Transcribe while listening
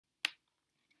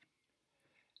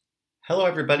Hello,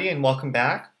 everybody, and welcome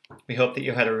back. We hope that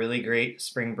you had a really great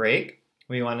spring break.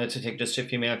 We wanted to take just a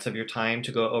few minutes of your time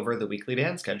to go over the weekly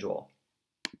band schedule.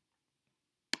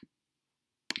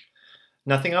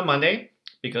 Nothing on Monday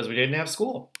because we didn't have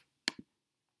school.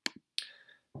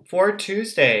 For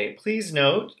Tuesday, please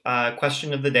note,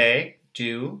 question of the day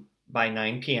due by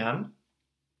 9 p.m.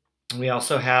 We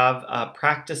also have a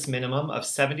practice minimum of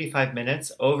 75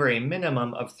 minutes over a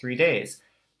minimum of 3 days.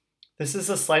 This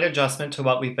is a slight adjustment to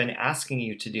what we've been asking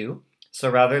you to do. So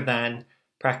rather than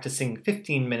practicing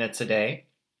 15 minutes a day,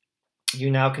 you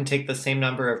now can take the same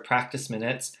number of practice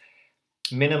minutes,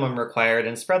 minimum required,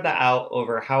 and spread that out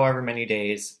over however many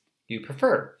days you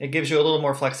prefer. It gives you a little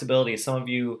more flexibility. Some of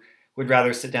you would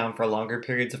rather sit down for longer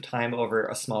periods of time over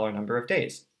a smaller number of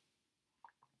days.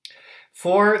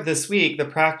 For this week, the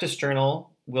practice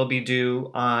journal will be due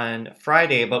on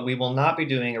Friday, but we will not be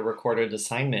doing a recorded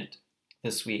assignment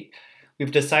this week. We've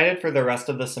decided for the rest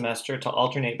of the semester to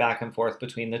alternate back and forth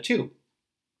between the two,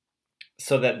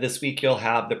 so that this week you'll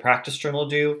have the practice journal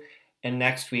due, and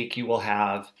next week you will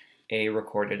have a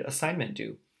recorded assignment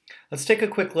due. Let's take a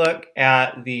quick look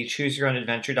at the Choose Your Own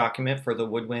Adventure document for the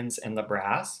woodwinds and the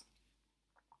brass.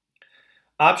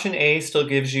 Option A still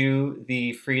gives you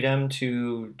the freedom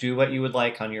to do what you would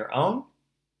like on your own,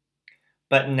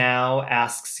 but now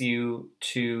asks you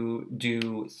to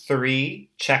do 3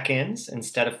 check-ins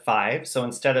instead of 5. So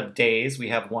instead of days, we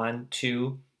have 1,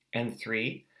 2, and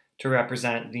 3 to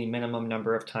represent the minimum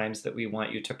number of times that we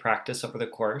want you to practice over the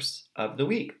course of the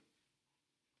week.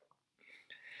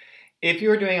 If you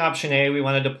are doing option A, we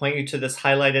wanted to point you to this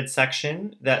highlighted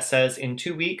section that says in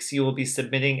 2 weeks, you will be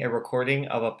submitting a recording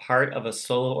of a part of a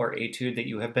solo or etude that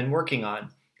you have been working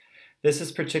on. This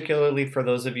is particularly for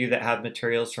those of you that have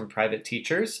materials from private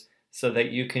teachers, so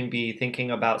that you can be thinking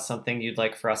about something you'd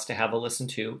like for us to have a listen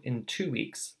to in 2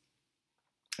 weeks.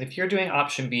 If you're doing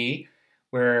option B,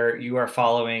 where you are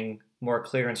following more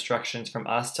clear instructions from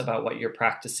us about what you're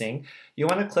practicing, you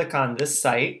want to click on this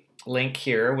site link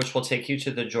here, which will take you to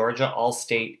the Georgia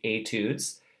All-State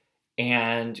Etudes,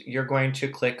 and you're going to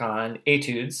click on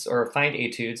Etudes, or find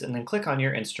Etudes, and then click on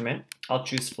your instrument. I'll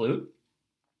choose flute.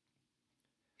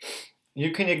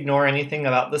 You can ignore anything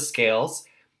about the scales,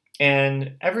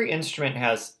 and every instrument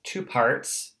has 2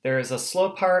 parts. There is a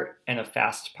slow part and a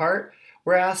fast part.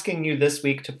 We're asking you this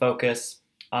week to focus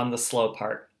on the slow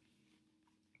part.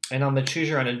 And on the Choose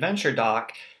Your Own Adventure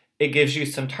doc, it gives you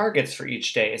some targets for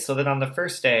each day, so that on the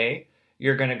first day,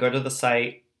 you're going to go to the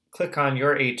site, click on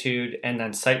your etude, and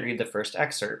then sight read the first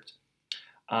excerpt.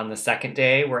 On the second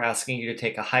day, we're asking you to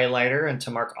take a highlighter and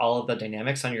to mark all of the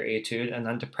dynamics on your etude, and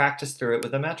then to practice through it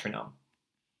with a metronome.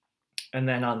 And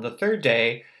then on the third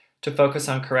day, to focus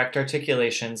on correct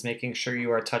articulations, making sure you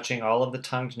are touching all of the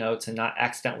tongued notes and not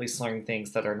accidentally slurring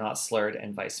things that are not slurred,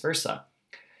 and vice versa.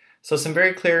 So some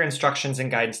very clear instructions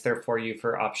and guidance there for you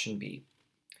for option B.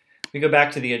 We go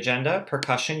back to the agenda.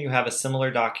 Percussion, you have a similar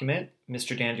document.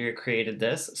 Mr. Dandria created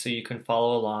this, so you can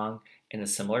follow along in a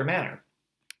similar manner.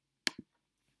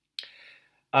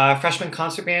 Freshman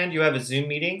Concert Band, you have a Zoom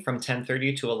meeting from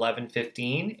 10:30 to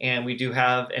 11:15, and we do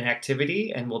have an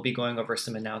activity, and we'll be going over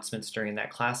some announcements during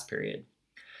that class period.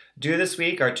 Due this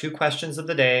week are 2 questions of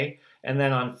the day, and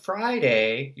then on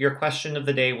Friday, your question of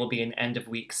the day will be an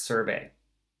end-of-week survey.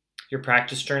 Your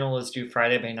practice journal is due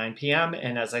Friday by 9 p.m.,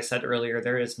 and as I said earlier,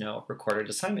 there is no recorded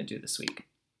assignment due this week.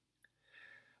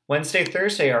 Wednesday,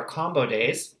 Thursday are combo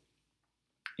days.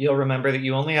 You'll remember that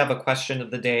you only have a question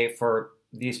of the day for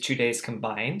these 2 days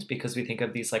combined, because we think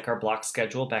of these like our block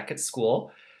schedule back at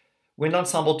school. Wind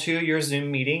Ensemble 2, your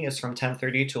Zoom meeting is from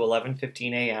 10:30 to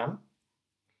 11:15 a.m.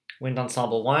 Wind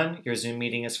Ensemble 1, your Zoom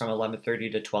meeting is from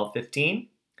 11:30 to 12:15.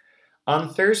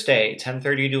 On Thursday,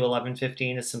 10:30 to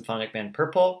 11:15 is Symphonic Band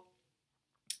Purple,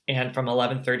 and from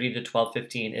 11:30 to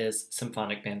 12:15 is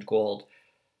Symphonic Band Gold.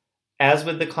 As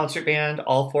with the concert band,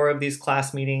 all 4 of these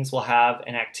class meetings will have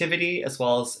an activity as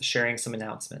well as sharing some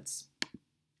announcements.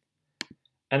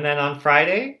 And then on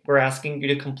Friday, we're asking you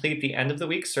to complete the end of the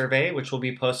week survey, which will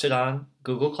be posted on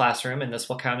Google Classroom, and this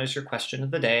will count as your question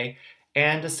of the day,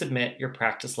 and to submit your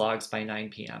practice logs by 9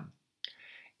 p.m.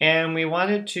 And we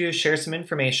wanted to share some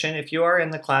information. If you are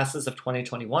in the classes of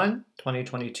 2021,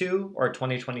 2022, or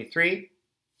 2023,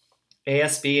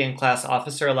 ASB and class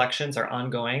officer elections are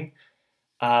ongoing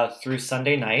through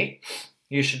Sunday night.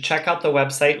 You should check out the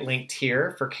website linked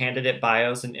here for candidate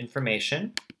bios and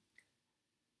information.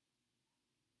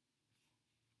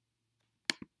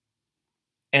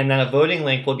 And then a voting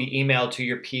link will be emailed to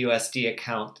your PUSD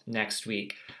account next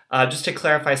week. Just to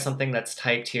clarify something that's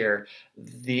typed here,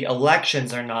 the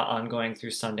elections are not ongoing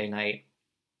through Sunday night.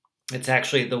 It's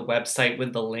actually the website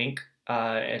with the link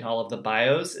and all of the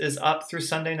bios is up through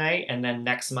Sunday night. And then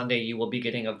next Monday, you will be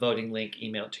getting a voting link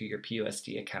emailed to your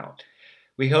PUSD account.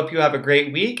 We hope you have a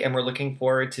great week, and we're looking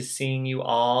forward to seeing you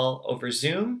all over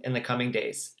Zoom in the coming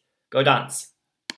days. Go Dons!